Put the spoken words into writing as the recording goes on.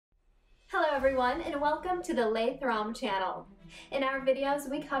everyone, and welcome to the Laythrom channel. In our videos,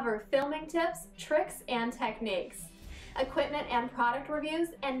 we cover filming tips, tricks, and techniques, equipment and product reviews,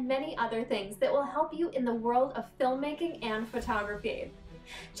 and many other things that will help you in the world of filmmaking and photography.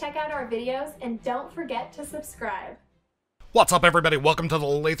 Check out our videos and don't forget to subscribe. What's up, everybody? Welcome to the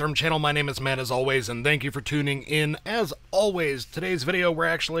Laythrom channel. My name is Matt, as always, and thank you for tuning in. As always, today's video, we're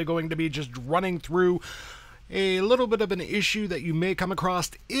actually going to be just running through a little bit of an issue that you may come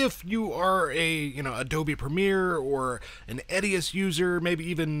across if you are a Adobe Premiere or an Edius user, maybe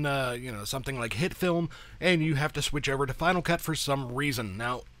even something like HitFilm, and you have to switch over to Final Cut for some reason.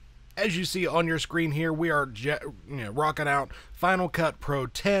 Now, as you see on your screen here, we are rocking out Final Cut Pro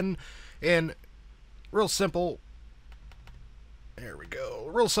 10, and real simple. There we go.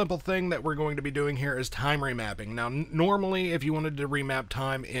 A real simple thing that we're going to be doing here is time remapping. Now, normally, if you wanted to remap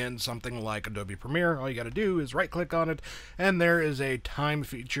time in something like Adobe Premiere, all you got to do is right-click on it, and there is a time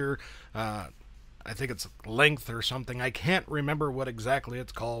feature. I think it's length or something. I can't remember what exactly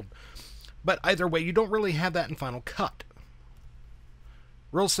it's called. But either way, you don't really have that in Final Cut.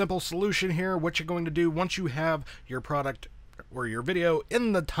 Real simple solution here. What you're going to do once you have your product or your video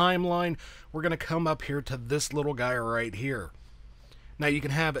in the timeline, we're going to come up here to this little guy right here. Now, you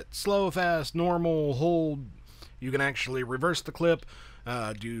can have it slow, fast, normal, hold. You can actually reverse the clip,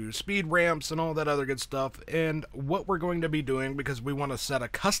 do speed ramps, and all that other good stuff. And what we're going to be doing, because we want to set a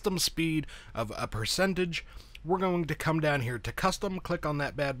custom speed of a percentage, we're going to come down here to custom, click on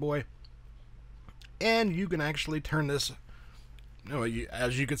that bad boy, and you can actually turn this.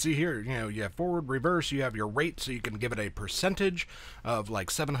 As you can see here, you have forward, reverse, you have your rate, so you can give it a percentage of like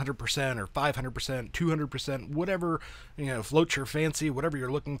 700% or 500%, 200%, whatever, floats your fancy, whatever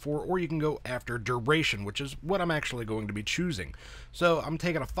you're looking for, or you can go after duration, which is what I'm actually going to be choosing. So I'm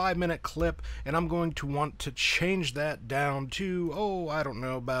taking a 5-minute clip, and I'm going to want to change that down to, I don't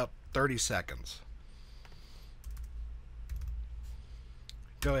know, about 30 seconds.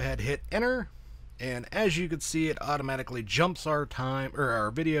 Go ahead, hit enter. And as you can see, it automatically jumps our time or our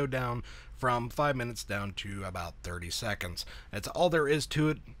video down from 5 minutes down to about 30 seconds. That's all there is to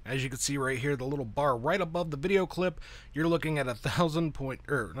it. As you can see right here, the little bar right above the video clip, you're looking at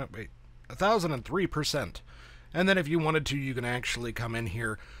 1,003%. And then if you wanted to, you can actually come in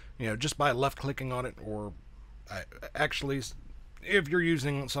here, just by left clicking on it, or actually, if you're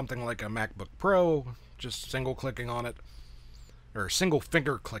using something like a MacBook Pro, just single clicking on it, or single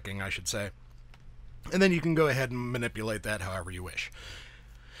finger clicking, I should say. And then you can go ahead and manipulate that however you wish.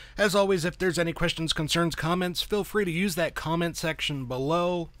 As always, if there's any questions, concerns, comments, feel free to use that comment section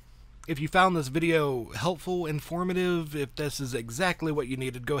below. If you found this video helpful, informative, if this is exactly what you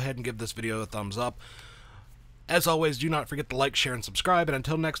needed, go ahead and give this video a thumbs up. As always, do not forget to like, share, and subscribe. And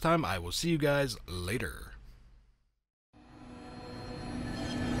until next time, I will see you guys later.